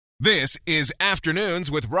This is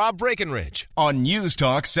Afternoons with Rob Breckenridge on News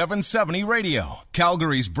Talk 770 Radio,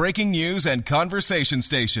 Calgary's breaking news and conversation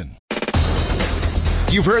station.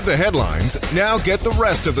 You've heard the headlines. Now get the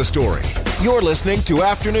rest of the story. You're listening to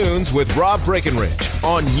Afternoons with Rob Breckenridge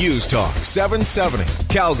on News Talk 770,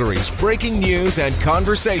 Calgary's breaking news and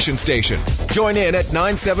conversation station. Join in at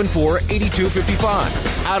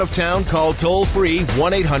 974-8255. Out of town, call toll-free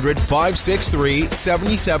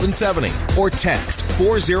 1-800-563-7770 or text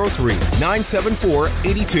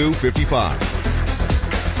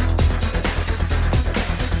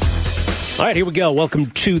 403-974-8255. All right, here we go. Welcome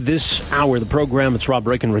to this hour of the program. It's Rob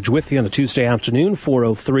Breckenridge with you on a Tuesday afternoon.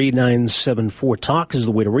 403-974-TALK is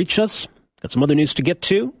the way to reach us. Got some other news to get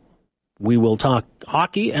to. We will talk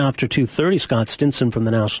hockey after 2:30. Scott Stinson from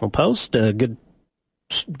the National Post. Good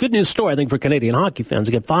news story, I think, for Canadian hockey fans.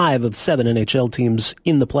 We get 5 of 7 NHL teams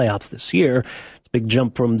in the playoffs this year. It's a big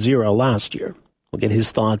jump from 0 last year. We'll get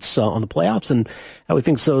his thoughts on the playoffs and how he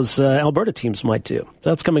thinks those Alberta teams might do. So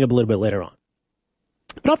that's coming up a little bit later on.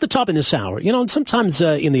 But off the top in this hour, and sometimes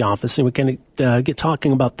in the office, we can get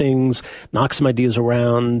talking about things, knock some ideas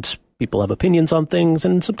around. People have opinions on things,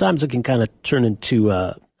 and sometimes it can kind of turn into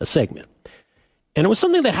a segment. And it was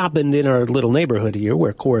something that happened in our little neighborhood here,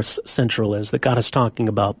 where Corus Central is, that got us talking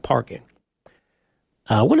about parking.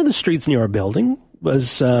 One of the streets near our building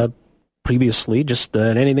was previously just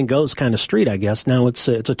an anything-goes kind of street, I guess. Now it's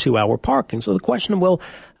a 2-hour parking. So the question, well,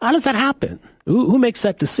 how does that happen? Who makes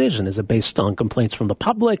that decision? Is it based on complaints from the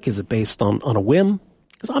public? Is it based on a whim?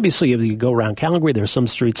 Because obviously, if you go around Calgary, there are some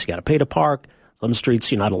streets you got to pay to park. Some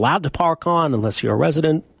streets you're not allowed to park on unless you're a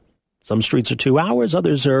resident. Some streets are 2 hours.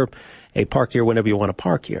 Others are, hey, park here whenever you want to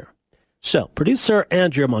park here. So producer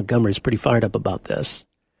Andrea Montgomery is pretty fired up about this.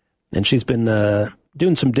 And she's been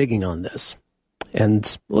doing some digging on this.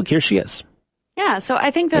 And look, here she is. Yeah, so I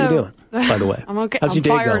think How you doing, by the way? I'm okay. How's your day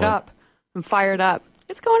going? I'm fired up.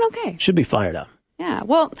 It's going okay. Should be fired up. Yeah,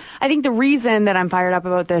 well, I think the reason that I'm fired up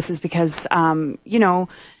about this is because,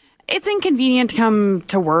 it's inconvenient to come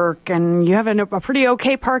to work and you have a pretty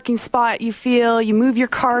okay parking spot, you move your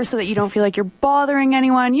car so that you don't feel like you're bothering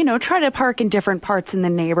anyone, try to park in different parts in the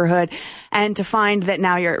neighborhood, and to find that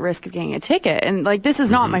now you're at risk of getting a ticket. And this is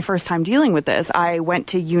not my first time dealing with this. I went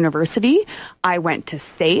to university, I went to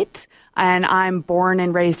SAIT, and I'm born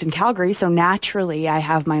and raised in Calgary, so naturally I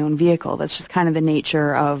have my own vehicle. That's just kind of the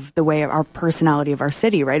nature of the way of our personality of our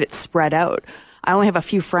city, right? It's spread out. I only have a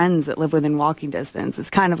few friends that live within walking distance. It's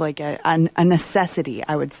kind of like a necessity,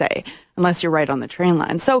 I would say, unless you're right on the train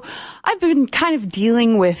line. So I've been kind of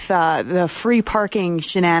dealing with the free parking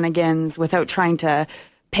shenanigans without trying to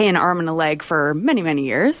pay an arm and a leg for many, many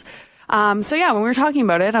years. When we were talking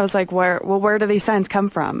about it, I was like, where do these signs come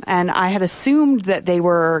from? And I had assumed that they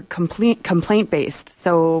were complaint-based,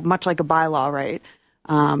 so much like a bylaw, right?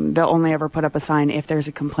 They'll only ever put up a sign if there's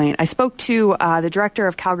a complaint. I spoke to the director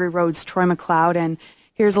of Calgary Roads, Troy McLeod, and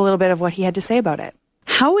here's a little bit of what he had to say about it.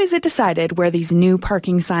 How is it decided where these new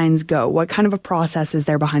parking signs go? What kind of a process is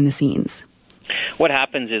there behind the scenes? What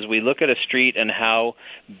happens is we look at a street and how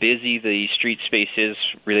busy the street space is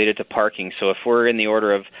related to parking. So if we're in the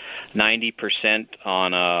order of 90%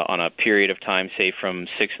 on a period of time, say from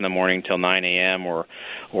 6 in the morning till 9 a.m. or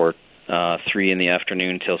 3 in the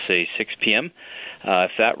afternoon till, say, 6 p.m.,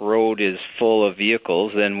 if that road is full of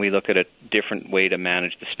vehicles, then we look at a different way to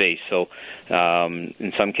manage the space. So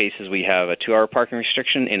in some cases we have a 2-hour parking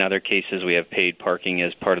restriction. In other cases we have paid parking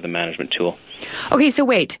as part of the management tool. Okay, so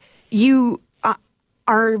wait. You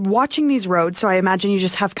are watching these roads, so I imagine you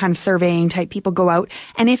just have kind of surveying type people go out,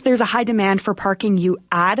 and if there's a high demand for parking, you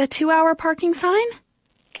add a 2-hour parking sign?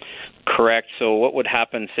 Correct. So what would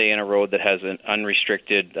happen, say, in a road that has an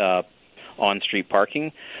unrestricted on-street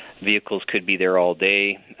parking, vehicles could be there all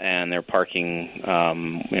day, and they're parking,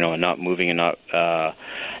 not moving and not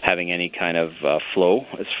having any kind of flow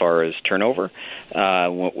as far as turnover.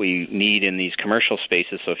 What we need in these commercial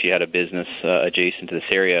spaces, so if you had a business adjacent to this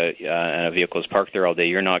area and a vehicle is parked there all day,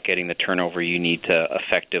 you're not getting the turnover you need to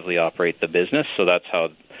effectively operate the business. So that's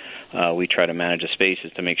how we try to manage a space,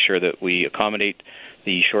 is to make sure that we accommodate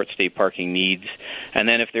the short stay parking needs. And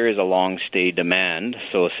then if there is a long stay demand,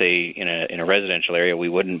 so say in a residential area, we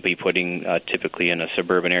wouldn't be putting, typically in a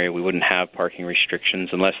suburban area, we wouldn't have parking restrictions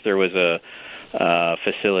unless there was a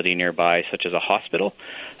facility nearby, such as a hospital.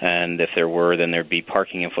 And if there were, then there'd be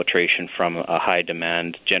parking infiltration from a high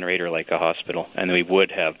demand generator like a hospital, and we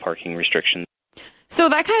would have parking restrictions. So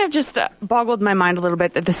that kind of just boggled my mind a little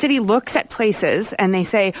bit, that the city looks at places and they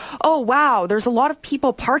say, oh, wow, there's a lot of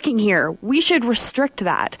people parking here. We should restrict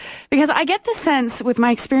that. Because I get the sense with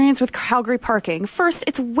my experience with Calgary parking, first,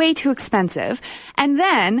 it's way too expensive. And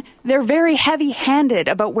then they're very heavy-handed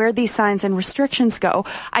about where these signs and restrictions go.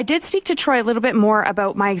 I did speak to Troy a little bit more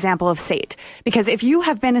about my example of SAIT. Because if you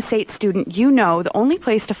have been a SAIT student, you know the only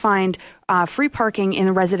place to find free parking in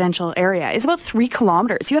the residential area is about 3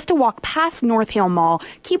 kilometers. You have to walk past North Hill Mall,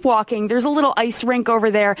 keep walking. There's a little ice rink over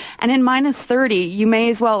there. And in minus 30, you may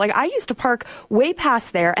as well, I used to park way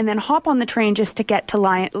past there and then hop on the train just to get to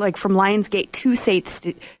from Lionsgate to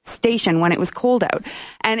SAIT station when it was cold out.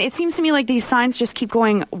 And it seems to me like these signs just keep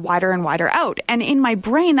going wider and wider out. And in my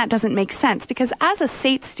brain, that doesn't make sense because as a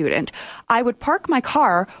SAIT student, I would park my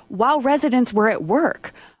car while residents were at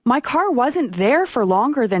work. My car wasn't there for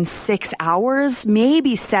longer than 6 hours,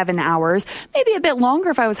 maybe 7 hours, maybe a bit longer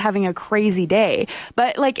if I was having a crazy day.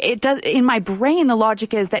 But it does, in my brain, the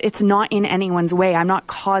logic is that it's not in anyone's way. I'm not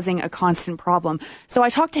causing a constant problem. So I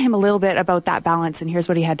talked to him a little bit about that balance, and here's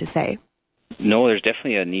what he had to say. No, there's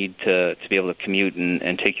definitely a need to be able to commute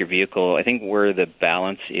and take your vehicle. I think where the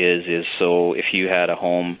balance is so if you had a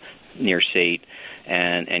home near SAIT,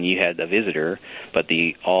 and you had a visitor, but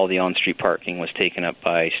all the on-street parking was taken up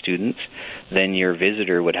by students, then your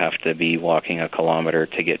visitor would have to be walking a kilometer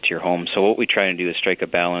to get to your home. So what we try to do is strike a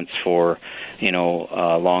balance for,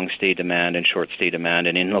 long-stay demand and short-stay demand.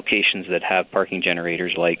 And in locations that have parking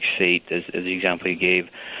generators like SAIT, as the example you gave,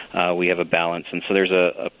 we have a balance. And so there's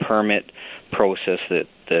a permit process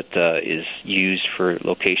that is used for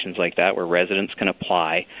locations like that where residents can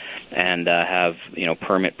apply and have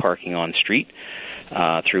permit parking on street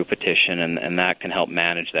through a petition, and that can help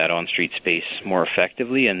manage that on-street space more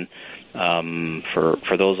effectively. And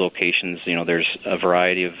for those locations, there's a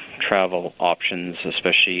variety of travel options,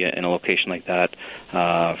 especially in a location like that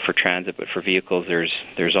for transit. But for vehicles,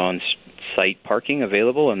 there's on-site parking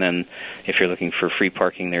available, and then if you're looking for free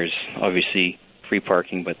parking, there's obviously free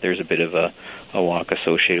parking, but there's a bit of a walk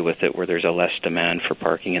associated with it where there's a less demand for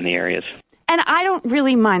parking in the areas. And I don't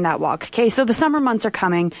really mind that walk. Okay, so the summer months are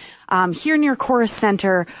coming. Here near Chorus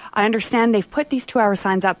Center, I understand they've put these 2-hour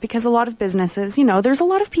signs up because a lot of businesses, there's a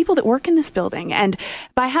lot of people that work in this building. And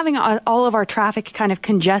by having all of our traffic kind of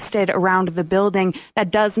congested around the building,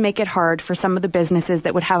 that does make it hard for some of the businesses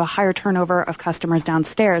that would have a higher turnover of customers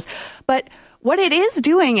downstairs. But what it is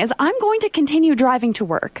doing is I'm going to continue driving to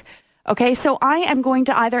work. Okay, so I am going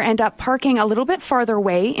to either end up parking a little bit farther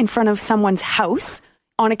away in front of someone's house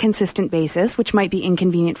on a consistent basis, which might be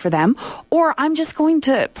inconvenient for them, or I'm just going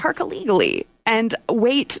to park illegally and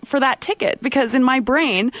wait for that ticket, because in my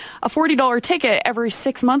brain, a $40 ticket every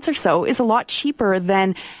 6 months or so is a lot cheaper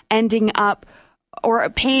than ending up or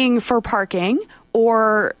paying for parking.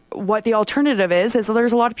 Or what the alternative is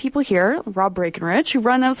there's a lot of people here, Rob Breckenridge, who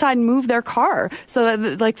run outside and move their car so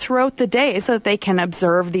that throughout the day so that they can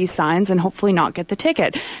observe these signs and hopefully not get the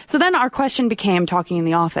ticket. So then our question became, talking in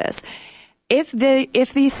the office,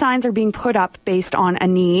 if these signs are being put up based on a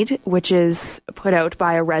need, which is put out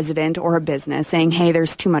by a resident or a business saying, hey,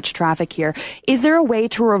 there's too much traffic here, is there a way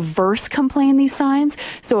to reverse complain these signs?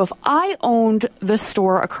 So if I owned the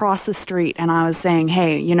store across the street and I was saying,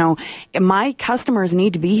 hey, my customers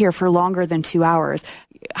need to be here for longer than 2 hours,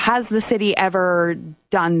 has the city ever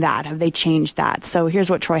done that? Have they changed that? So here's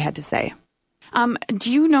what Troy had to say.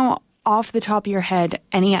 Do you know off the top of your head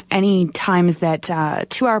any times that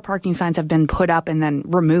 2-hour parking signs have been put up and then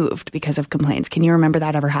removed because of complaints? Can you remember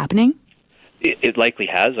that ever happening? It likely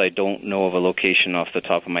has. I don't know of a location off the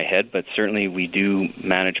top of my head, but certainly we do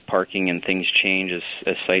manage parking and things change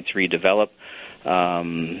as sites redevelop.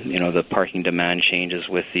 The parking demand changes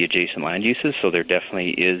with the adjacent land uses, so there definitely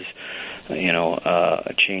is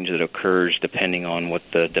a change that occurs depending on what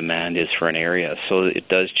the demand is for an area. So it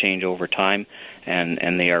does change over time,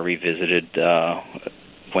 and they are revisited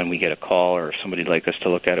when we get a call or if somebody'd like us to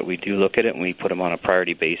look at it. We do look at it, and we put them on a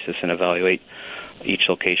priority basis and evaluate each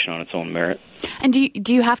location on its own merit. And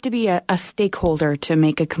do you have to be a stakeholder to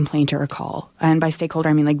make a complaint or a call? And by stakeholder,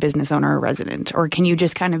 I mean like business owner or resident. Or can you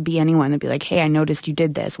just kind of be anyone and be like, hey, I noticed you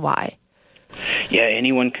did this. Why? Yeah,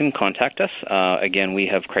 anyone can contact us. Again, we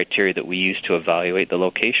have criteria that we use to evaluate the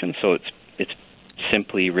location, so it's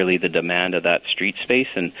simply really the demand of that street space,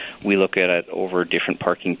 and we look at it over different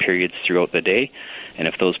parking periods throughout the day. And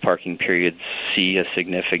if those parking periods see a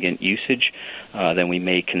significant usage, then we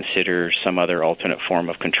may consider some other alternate form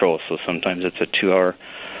of control. So sometimes it's a 2-hour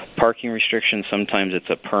parking restriction, sometimes it's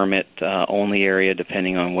a permit-only area,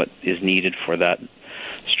 depending on what is needed for that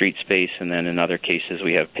street space, and then in other cases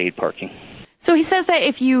we have paid parking. So he says that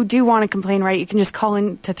if you do want to complain, right, you can just call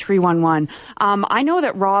in to 311. I know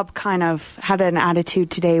that Rob kind of had an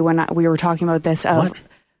attitude today when we were talking about this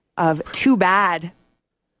of too bad.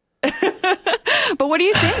 But what do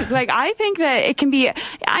you think? Like, I think that it can be,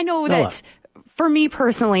 I know that for me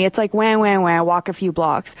personally, it's like, wah, walk a few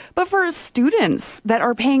blocks. But for students that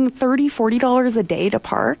are paying $30, $40 a day to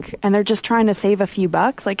park and they're just trying to save a few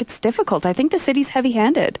bucks, like, it's difficult. I think the city's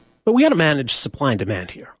heavy-handed. But we got to manage supply and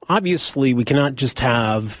demand here. Obviously, we cannot just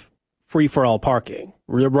have free-for-all parking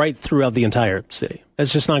right throughout the entire city.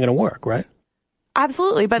 That's just not going to work, right?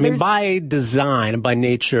 Absolutely. But by design and by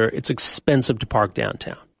nature, it's expensive to park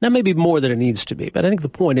downtown. That may be more than it needs to be, but I think the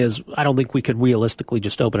point is I don't think we could realistically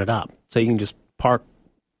just open it up. So you can just park,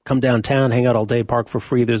 come downtown, hang out all day, park for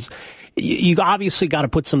free. You obviously got to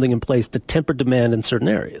put something in place to temper demand in certain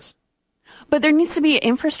areas. But there needs to be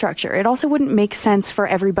infrastructure. It also wouldn't make sense for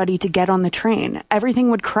everybody to get on the train. Everything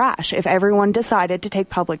would crash if everyone decided to take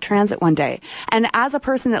public transit one day. And as a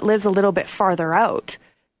person that lives a little bit farther out,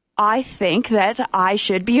 I think that I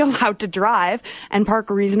should be allowed to drive and park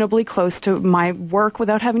reasonably close to my work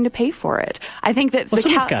without having to pay for it. I think that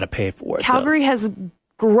someone's got to pay for it. Calgary has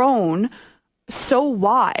grown so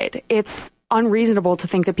wide, it's unreasonable to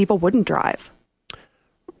think that people wouldn't drive.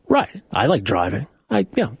 Right. I like driving.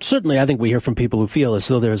 Certainly I think we hear from people who feel as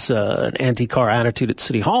though there's an anti-car attitude at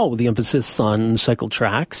City Hall with the emphasis on cycle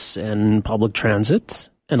tracks and public transit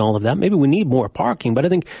and all of that. Maybe we need more parking, but I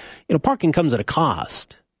think, parking comes at a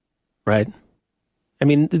cost, right? I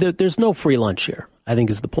mean, there's no free lunch here, I think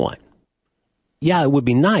is the point. Yeah, it would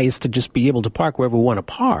be nice to just be able to park wherever we want to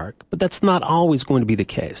park, but that's not always going to be the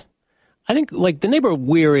case. I think, like the neighborhood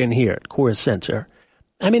we're in here at Coors Center,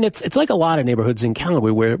 I mean, it's like a lot of neighborhoods in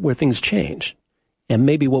Calgary where things change. And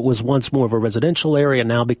maybe what was once more of a residential area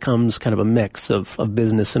now becomes kind of a mix of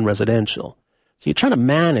business and residential. So you're trying to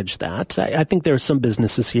manage that. I think there are some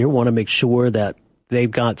businesses here who want to make sure that they've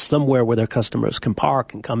got somewhere where their customers can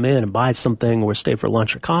park and come in and buy something or stay for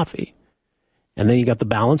lunch or coffee. And then you got the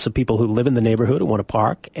balance of people who live in the neighborhood who want to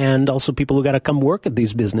park and also people who got to come work at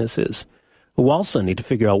these businesses who also need to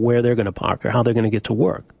figure out where they're going to park or how they're going to get to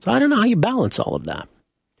work. So I don't know how you balance all of that.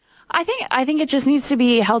 I think it just needs to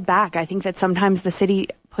be held back. I think that sometimes the city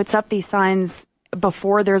puts up these signs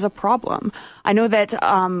before there's a problem. I know that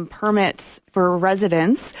permits for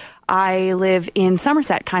residents, I live in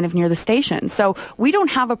Somerset, kind of near the station. So we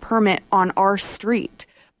don't have a permit on our street,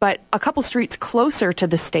 but a couple streets closer to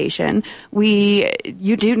the station,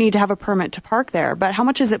 you do need to have a permit to park there. But how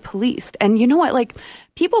much is it policed? And you know what? Like,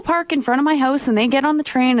 people park in front of my house and they get on the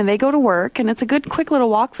train and they go to work and it's a good, quick little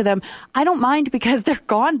walk for them. I don't mind because they're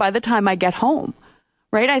gone by the time I get home,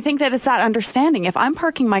 right? I think that it's that understanding. If I'm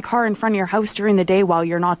parking my car in front of your house during the day while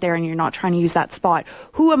you're not there and you're not trying to use that spot,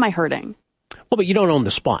 who am I hurting? Well, but you don't own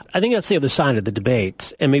the spot. I think that's the other side of the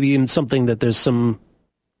debate, and maybe even something that there's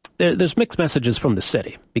mixed messages from the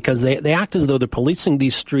city because they act as though they're policing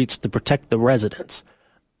these streets to protect the residents.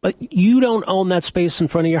 But you don't own that space in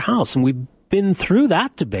front of your house. And we've been through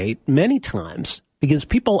that debate many times because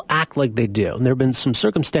people act like they do. And there have been some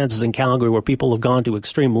circumstances in Calgary where people have gone to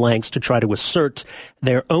extreme lengths to try to assert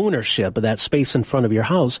their ownership of that space in front of your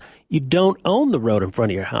house. You don't own the road in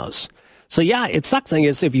front of your house. So, yeah, it sucks. I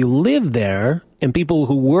guess if you live there and people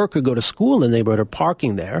who work or go to school in the neighborhood are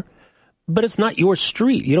parking there, but it's not your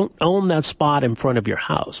street. You don't own that spot in front of your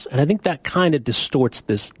house. And I think that kind of distorts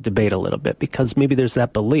this debate a little bit because maybe there's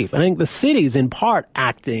that belief. And I think the city's in part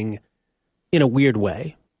acting in a weird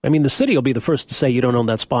way. I mean, the city will be the first to say you don't own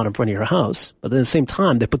that spot in front of your house. But at the same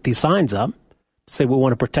time, they put these signs up to say we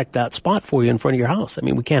want to protect that spot for you in front of your house. I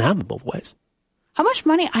mean, we can't have it both ways. How much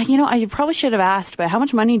money, I probably should have asked, but how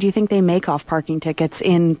much money do you think they make off parking tickets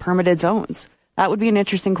in permitted zones? That would be an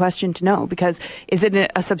interesting question to know, because is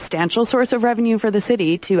it a substantial source of revenue for the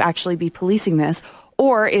city to actually be policing this,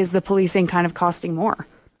 or is the policing kind of costing more?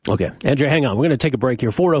 Okay. Andrea, hang on. We're going to take a break here.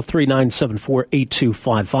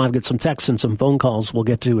 403-974-8255. Get some texts and some phone calls we'll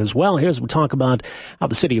get to as well. Here's we'll talk about how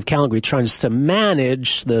the city of Calgary tries to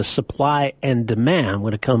manage the supply and demand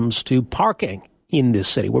when it comes to parking in this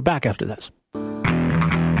city. We're back after this.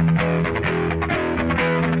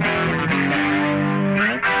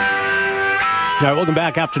 All right, welcome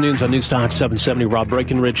back. Afternoons on News Talk 770. Rob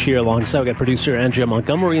Breckenridge here alongside. We got producer Andrea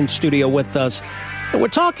Montgomery in studio with us. And we're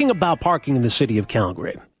talking about parking in the city of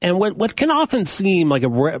Calgary. And what can often seem like a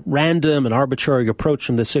random and arbitrary approach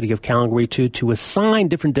from the city of Calgary to assign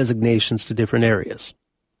different designations to different areas.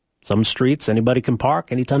 Some streets, anybody can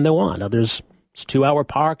park anytime they want. Others, it's 2-hour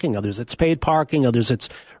parking. Others, it's paid parking. Others, it's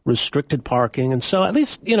restricted parking. And so at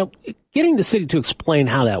least, getting the city to explain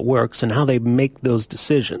how that works and how they make those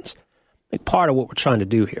decisions. Part of what we're trying to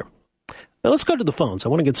do here. Now let's go to the phones. I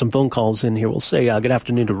want to get some phone calls in here. We'll say good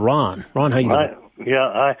afternoon to Ron. Ron, how you doing?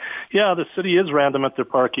 The city is random at their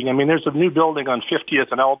parking. I mean, there's a new building on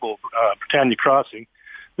 50th and Elbow, Britannia Crossing.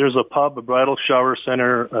 There's a pub, a bridal shower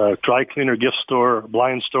center, a dry cleaner gift store, a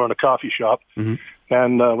blind store, and a coffee shop. Mm-hmm.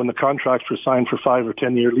 And when the contracts were signed for 5 or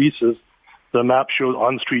 10-year leases, the map showed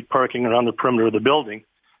on-street parking around the perimeter of the building.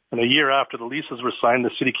 And a year after the leases were signed, the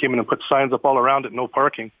city came in and put signs up all around it, no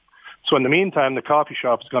parking. So in the meantime, the coffee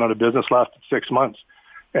shop has gone out of business, lasted 6 months,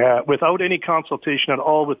 without any consultation at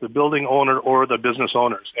all with the building owner or the business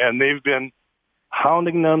owners. And they've been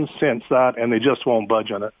hounding them since that, and they just won't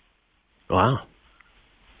budge on it. Wow.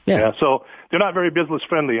 Yeah, so they're not very business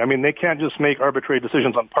friendly. I mean, they can't just make arbitrary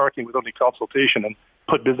decisions on parking without any consultation and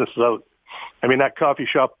put businesses out. I mean, that coffee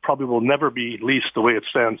shop probably will never be leased the way it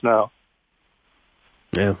stands now.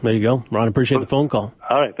 Yeah, there you go. Ron, appreciate the phone call.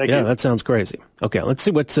 All right, thank you. Yeah, that sounds crazy. Okay, let's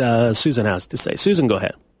see what Susan has to say. Susan, go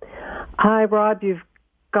ahead. Hi, Rob. You've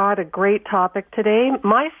got a great topic today.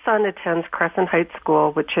 My son attends Crescent Heights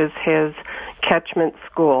School, which is his catchment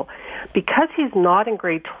school. Because he's not in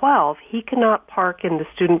grade 12, he cannot park in the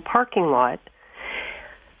student parking lot.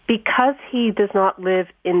 Because he does not live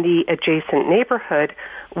in the adjacent neighborhood,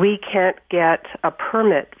 we can't get a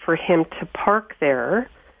permit for him to park there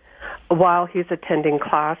while he's attending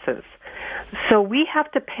classes. So we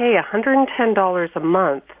have to pay $110 a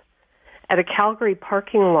month at a Calgary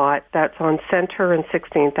parking lot that's on Center and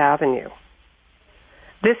 16th Avenue.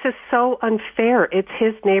 This is so unfair. It's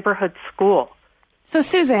his neighborhood school. So,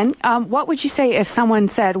 Susan, what would you say if someone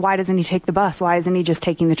said, why doesn't he take the bus? Why isn't he just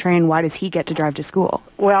taking the train? Why does he get to drive to school?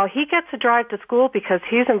 Well, he gets to drive to school because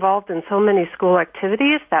he's involved in so many school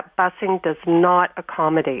activities that busing does not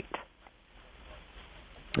accommodate.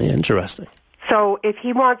 Interesting. So if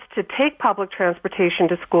he wants to take public transportation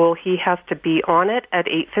to school, he has to be on it at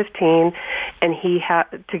 8:15 and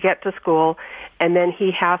to get to school, and then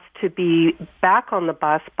he has to be back on the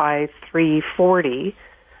bus by 3:40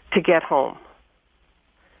 to get home.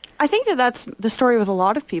 I think that's the story with a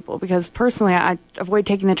lot of people, because personally I avoid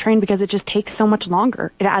taking the train because it just takes so much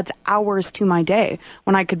longer. It adds hours to my day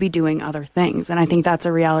when I could be doing other things, and I think that's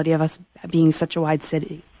a reality of us being such a wide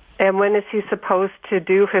city. And when is he supposed to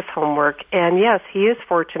do his homework? And yes, he is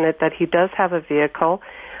fortunate that he does have a vehicle,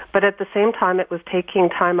 but at the same time it was taking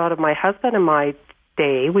time out of my husband and my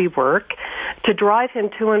day, we work, to drive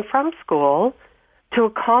him to and from school to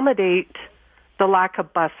accommodate the lack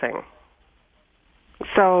of busing.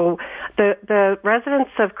 So the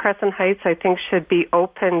residents of Crescent Heights, I think, should be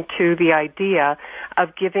open to the idea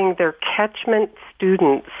of giving their catchment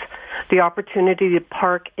students the opportunity to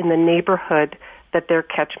park in the neighborhood that their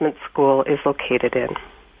catchment school is located in.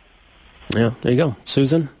 Yeah, there you go.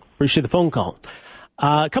 Susan, appreciate the phone call.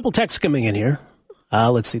 A couple texts coming in here.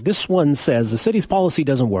 Let's see. This one says, the city's policy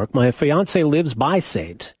doesn't work. My fiance lives by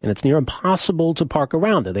Saint, and it's near impossible to park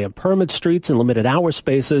around there. They have permit streets and limited hour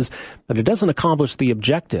spaces, but it doesn't accomplish the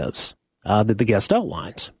objectives that the guest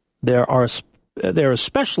outlines. They're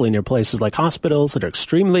especially near places like hospitals that are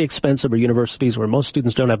extremely expensive, or universities where most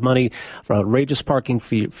students don't have money for outrageous parking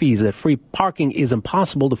fees. That free parking is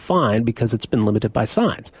impossible to find because it's been limited by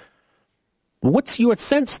signs. What's your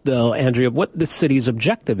sense, though, Andrea, of what the city's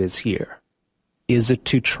objective is here? Is it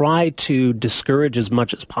to try to discourage as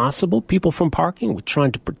much as possible people from parking? Are we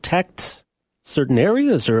trying to protect certain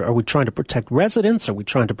areas, or are we trying to protect residents? Are we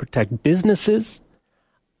trying to protect businesses?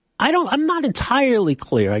 I'm not entirely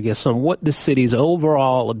clear, I guess, on what the city's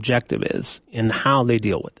overall objective is and how they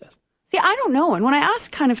deal with this. See, I don't know. And when I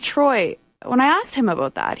asked Troy, when I asked him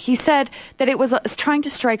about that, he said that it was trying to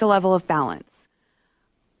strike a level of balance.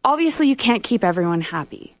 Obviously, you can't keep everyone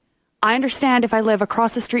happy. I understand if I live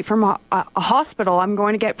across the street from a hospital, I'm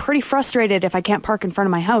going to get pretty frustrated if I can't park in front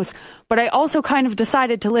of my house. But I also kind of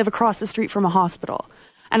decided to live across the street from a hospital.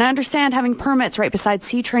 And I understand having permits right beside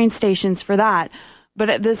C-train stations for that. But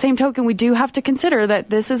at the same token, we do have to consider that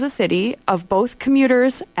this is a city of both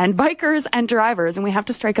commuters and bikers and drivers, and we have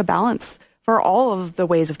to strike a balance for all of the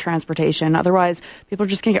ways of transportation. Otherwise, people are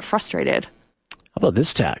just going to get frustrated. How about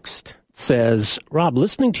this text? It says, Rob,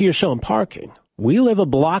 listening to your show on parking, we live a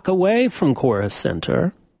block away from Chorus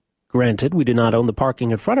Center. Granted, we do not own the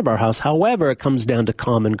parking in front of our house. However, it comes down to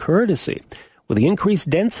common courtesy. With the increased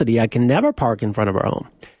density, I can never park in front of our home.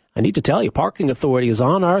 I need to tell you, Parking Authority is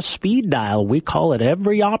on our speed dial. We call it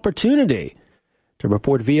every opportunity to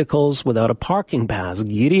report vehicles without a parking pass.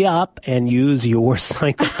 Giddy up and use your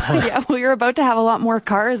cycle pass. Yeah, well, you're about to have a lot more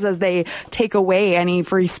cars as they take away any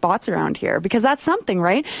free spots around here, because that's something,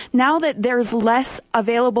 right? Now that there's less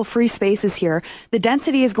available free spaces here, the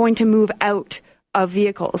density is going to move out of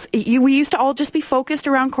vehicles. We used to all just be focused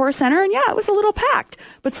around Core Center, and yeah, it was a little packed.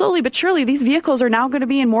 But slowly but surely, these vehicles are now going to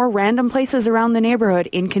be in more random places around the neighborhood,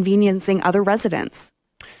 inconveniencing other residents.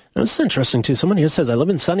 Now, this is interesting, too. Someone here says, I live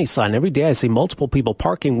in Sunnyside, and every day I see multiple people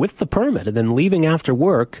parking with the permit and then leaving after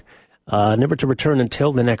work, never to return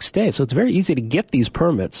until the next day. So it's very easy to get these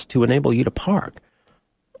permits to enable you to park.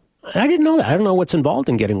 I didn't know that. I don't know what's involved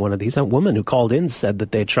in getting one of these. That woman who called in said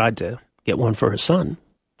that they tried to get one for her son.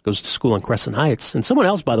 Goes to school in Crescent Heights. And someone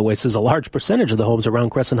else, by the way, says a large percentage of the homes around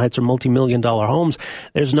Crescent Heights are multi-million-dollar homes.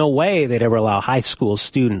 There's no way they'd ever allow high school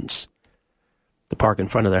students to park in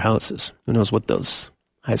front of their houses. Who knows what those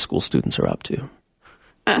high school students are up to?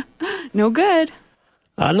 No good.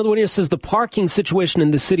 Another one here says the parking situation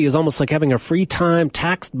in the city is almost like having our free time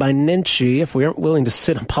taxed by NYCHA. If we aren't willing to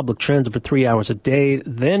sit on public transit for 3 hours a day,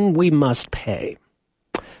 then we must pay.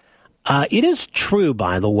 It is true,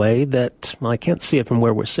 by the way, that, well, I can't see it from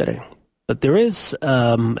where we're sitting, but there is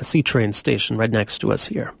a C-train station right next to us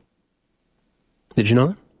here. Did you know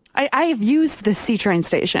that? I have used the C-train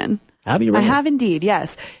station. Have you really? I have indeed,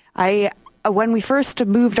 yes. When we first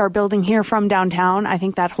moved our building here from downtown, I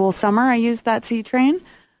think that whole summer I used that C-train.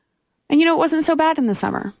 And, it wasn't so bad in the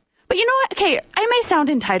summer. But you know what? Okay, I may sound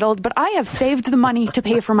entitled, but I have saved the money to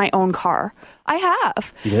pay for my own car. I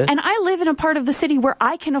have. You did? And I live in a part of the city where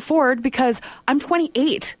I can afford, because I'm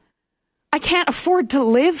 28. I can't afford to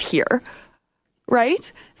live here,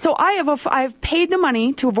 right? So I've paid the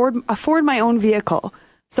money to afford my own vehicle.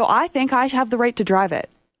 So I think I have the right to drive it.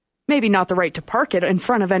 Maybe not the right to park it in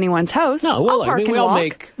front of anyone's house. No, well, I'll park we all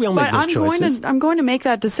make those choices. I'm going to make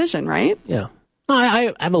that decision, right? Yeah.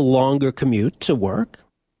 I have a longer commute to work.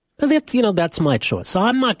 That's my choice. So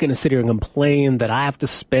I'm not going to sit here and complain that I have to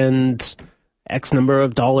spend X number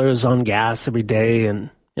of dollars on gas every day,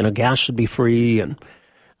 and, gas should be free. And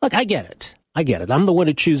look, I get it. I'm the one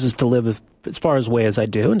who chooses to live as far away as I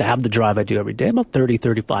do and to have the drive I do every day, about 30,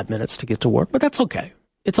 35 minutes to get to work. But that's okay.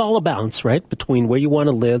 It's all a balance, right, between where you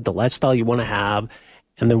want to live, the lifestyle you want to have,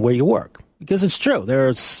 and then where you work. Because it's true.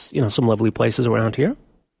 There's, some lovely places around here.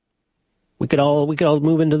 We could all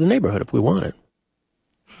move into the neighborhood if we wanted.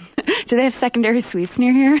 Do they have secondary suites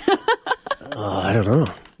near here? I don't know.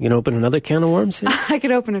 You can open another can of worms here? I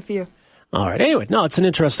could open a few. All right. Anyway, it's an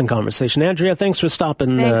interesting conversation. Andrea, thanks for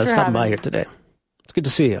stopping by here today. It's good to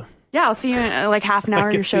see you. Yeah, I'll see you in like half an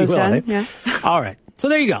hour. Your show's done. Eh? Yeah. All right. So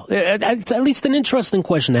there you go. It's at least an interesting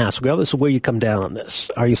question to ask, regardless of where you come down on this.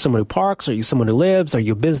 Are you someone who parks? Are you someone who lives? Are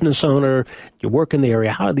you a business owner? You work in the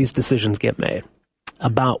area? How do these decisions get made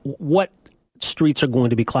about what streets are going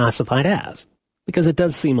to be classified as? Because it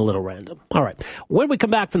does seem a little random. All right. When we come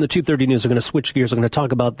back from the 2:30 news, we're going to switch gears. We're going to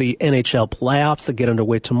talk about the NHL playoffs that get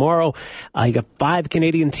underway tomorrow. You got 5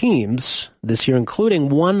 Canadian teams this year, including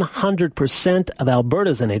 100% of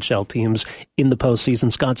Alberta's NHL teams in the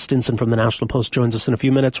postseason. Scott Stinson from the National Post joins us in a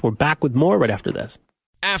few minutes. We're back with more right after this.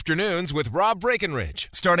 Afternoons with Rob Breckenridge,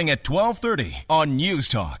 starting at 12:30 on News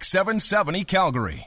Talk 770 Calgary.